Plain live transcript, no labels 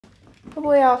Good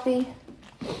boy, Alfie.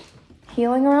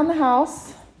 Heeling around the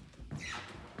house.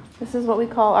 This is what we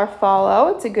call our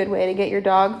follow. It's a good way to get your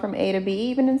dog from A to B,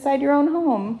 even inside your own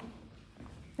home.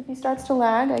 If he starts to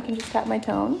lag, I can just tap my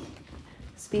tone.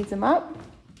 Speeds him up.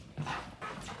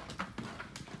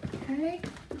 Okay.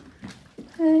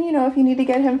 And you know, if you need to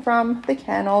get him from the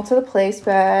kennel to the place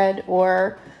bed,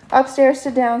 or upstairs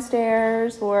to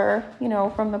downstairs, or you know,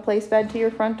 from the place bed to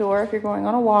your front door if you're going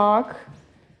on a walk.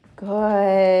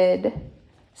 Good.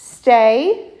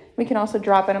 Stay. We can also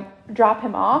drop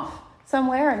him off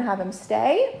somewhere and have him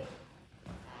stay.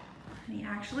 And he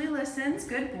actually listens.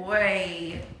 Good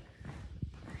boy.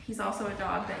 He's also a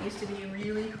dog that used to be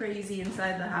really crazy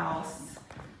inside the house.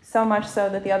 So much so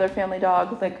that the other family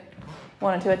dog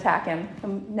wanted to attack him.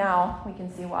 And now we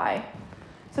can see why.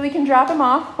 So we can drop him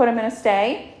off, put him in a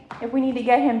stay. If we need to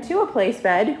get him to a place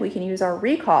bed, we can use our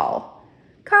recall.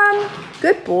 Come,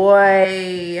 good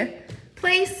boy.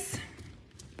 Place.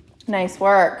 Nice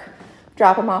work.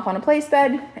 Drop him off on a place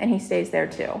bed and he stays there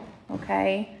too.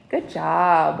 Okay, good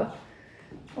job.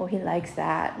 Oh, he likes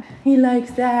that. He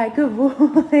likes that, good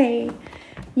boy.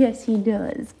 Yes, he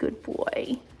does, good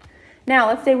boy. Now,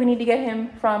 let's say we need to get him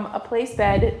from a place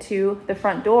bed to the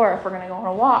front door if we're gonna go on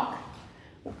a walk.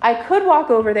 I could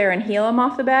walk over there and heel him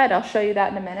off the bed. I'll show you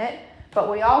that in a minute. But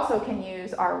we also can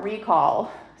use our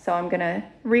recall. So I'm gonna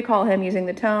recall him using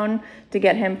the tone to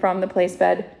get him from the place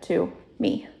bed to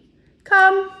me.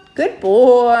 Come, good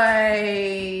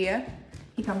boy.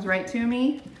 He comes right to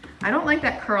me. I don't like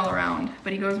that curl around,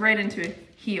 but he goes right into a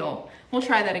heel. We'll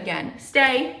try that again.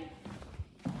 Stay.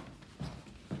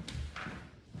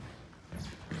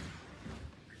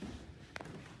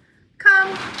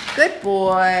 Come, good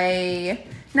boy.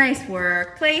 Nice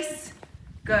work. Place.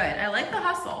 Good, I like the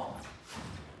hustle.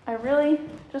 I really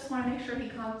just want to make sure he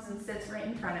comes and sits right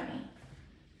in front of me.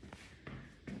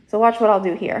 So watch what I'll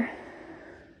do here.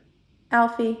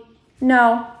 Alfie,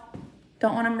 no.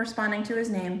 Don't want him responding to his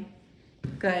name.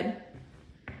 Good.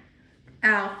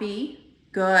 Alfie,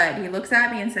 good. He looks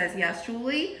at me and says, yes,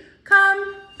 Julie.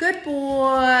 Come, good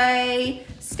boy.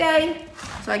 Stay.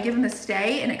 So I give him the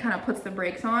stay and it kind of puts the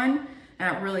brakes on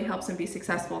and it really helps him be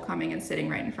successful coming and sitting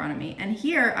right in front of me. And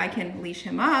here I can leash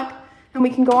him up and we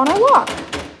can go on our walk.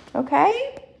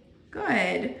 Okay,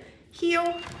 good.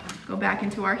 Heel, go back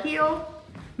into our heel.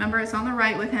 Remember, it's on the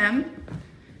right with him.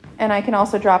 And I can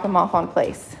also drop him off on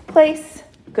place. Place,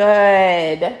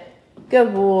 good.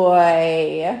 Good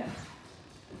boy.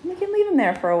 We can leave him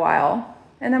there for a while.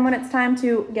 And then when it's time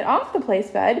to get off the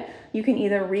place bed, you can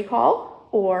either recall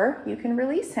or you can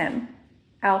release him.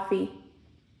 Alfie,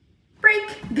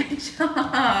 break. Good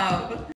job.